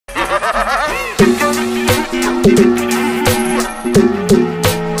Hey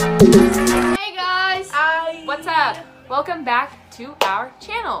guys! Hi! What's up? Welcome back to our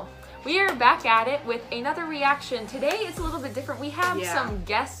channel. We are back at it with another reaction. Today it's a little bit different. We have some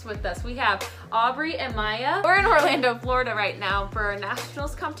guests with us. We have Aubrey and Maya. We're in Orlando, Florida right now for our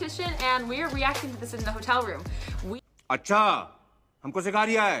nationals competition and we are reacting to this in the hotel room. अच्छा, हमको सिखा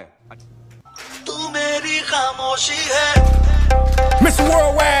रिया है। तू मेरी खामोशी है, Miss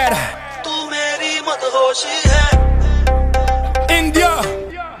Worldwide, तू मेरी मदहोशी है, India,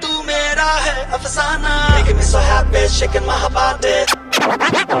 तू मेरा है अफसाना, making me so happy, shaking my body.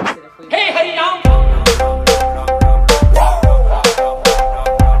 Hey, hey, y'all!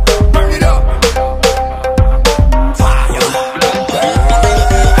 burn it up. Fire.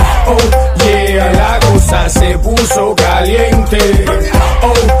 Oh yeah, la cosa se puso caliente.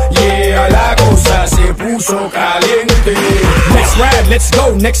 Oh yeah, la cosa se puso caliente. Next ride, let's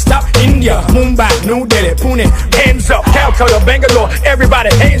go. Next stop, India, Mumbai, New Delhi, Pune. Hands up, Calcutta, Bangalore. Everybody,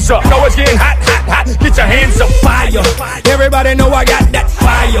 hands up. Know it's getting hot, hot, hot. Get your hands up, fire. Everybody know I got that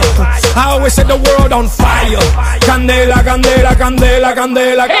fire. I always set the world on fire. Candela, candela, candela,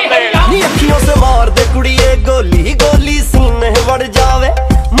 candela, candela. नी अखियों से मार दे कुड़िए गोली गोली सीने बढ़ जावे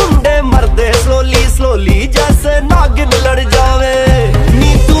मुंडे मरदे slowly slowly जैसे नागिन लड़ जावे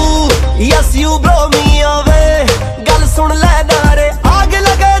नी तू यस यू ब्रो मी आवे गल सुन ले नारे आग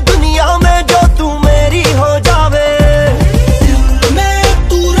लगे दुनिया में जो तू मेरी हो जावे दिल में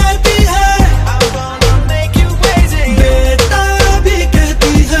तू रहती है I wanna make you crazy बेटा भी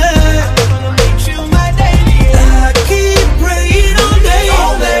कहती है I wanna make you my daily I keep praying all day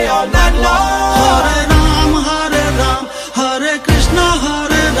all night long Hare Ram Hare Krishna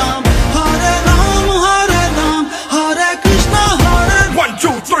Hare Ram Hare Ram Hare Krishna Hare 1,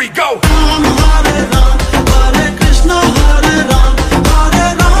 2, 3, go. Ram Hare Ram Hare Krishna Hare Ram Hare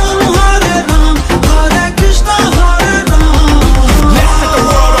Ram Hare Krishna Hare Ram Let's set the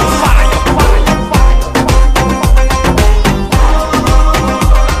world on fire.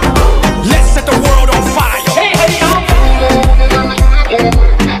 Let's set the world on fire. Hey, hey, y'all!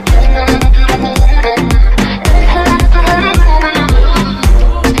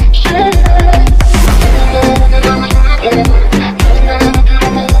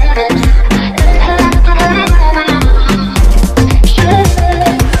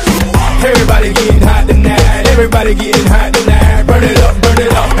 Everybody getting hot tonight. Everybody getting hot tonight. Burn it up, burn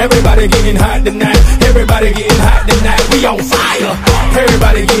it up. Everybody getting hot tonight. Everybody getting hot tonight. We on fire.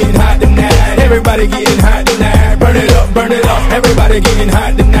 Everybody getting hot tonight. Everybody getting hot tonight. Burn it up, burn it up. Everybody getting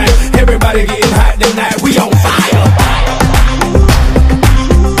hot tonight. Everybody getting hot tonight. We on fire.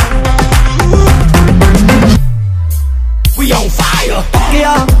 We on fire.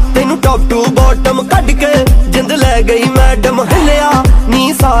 ਗਿਆ ਤੈਨੂੰ top to bottom ਕੱਢ ਕੇ ਜਿੰਦ ਲੈ ਗਈ madam ਹਿੱਲਿਆ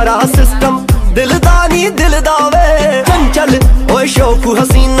ਨੀ ਸਾਰਾ system ਦਿਲ ਦਾ ਨੀ ਦਿਲ ਦਾ ਵੇ ਚੰਚਲ ਓਏ ਸ਼ੌਕ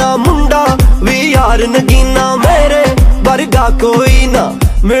ਹਸੀਨਾ ਮੁੰਡਾ ਵੀ ਯਾਰ ਨਗੀਨਾ ਮੇਰੇ ਵਰਗਾ ਕੋਈ ਨਾ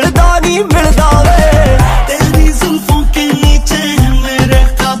ਮਿਲਦਾ ਨੀ ਮਿਲਦਾ ਵੇ तेरी जुल्फों के नीचे है मेरे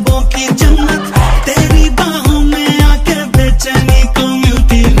ख्वाबों की जन्नत तेरी बाहों में आके बेचैनी को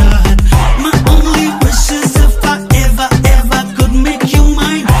मिलती राहत My only wish is if I ever could make you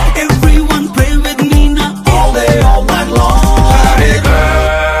mine Everyone pray with me now all day all night long Hare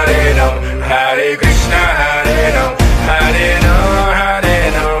Ram, Hare Krishna, Hare Ram, Hare Ram, Hare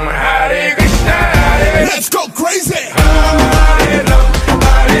Ram, Hare Krishna, Hare Ram. Let's go crazy. Hare Ram,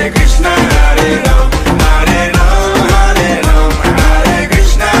 Hare Krishna, Hare Ram, Hare Ram, Hare Ram, Hare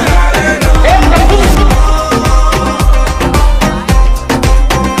Krishna, Hare Ram.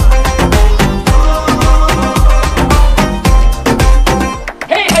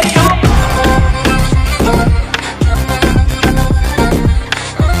 Hey, hey, y'all!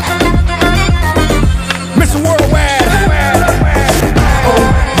 Miss Worldwide. Oh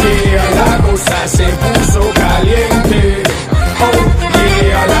yeah, la cosa se puso caliente. Oh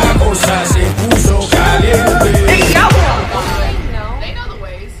yeah, la cosa se puso caliente. They know the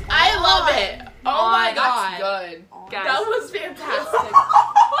ways. I love it. Oh my god. That's good. Guys. That was fantastic.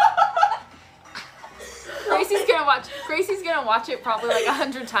 Gracie's gonna watch it probably like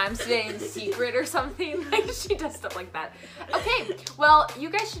 100 times today in secret or something. Like she does stuff like that. Okay, well you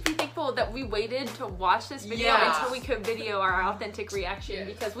guys should be thankful that we waited to watch this video until we could video our authentic reaction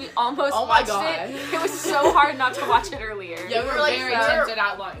because we almost watched it. It was so hard not to watch it earlier. Yeah, we were like very tempted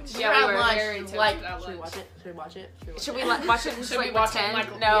at lunch. Yeah, we were very tempted at lunch. Should we watch it? Should we watch it? Should we watch it and just like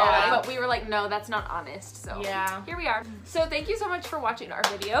pretend? No, but we were like, no, that's not honest. So here we are. So thank you so much for watching our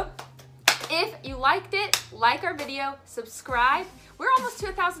video. If you liked it, like our video, subscribe. we're almost to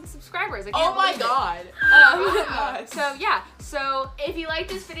 1,000 subscribers. I can't Oh my believe it. god. So yeah, so If you like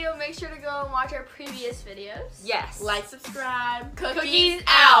this video, make sure to go and watch our previous videos. yes. Like, subscribe. Cookies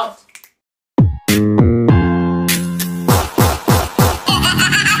out.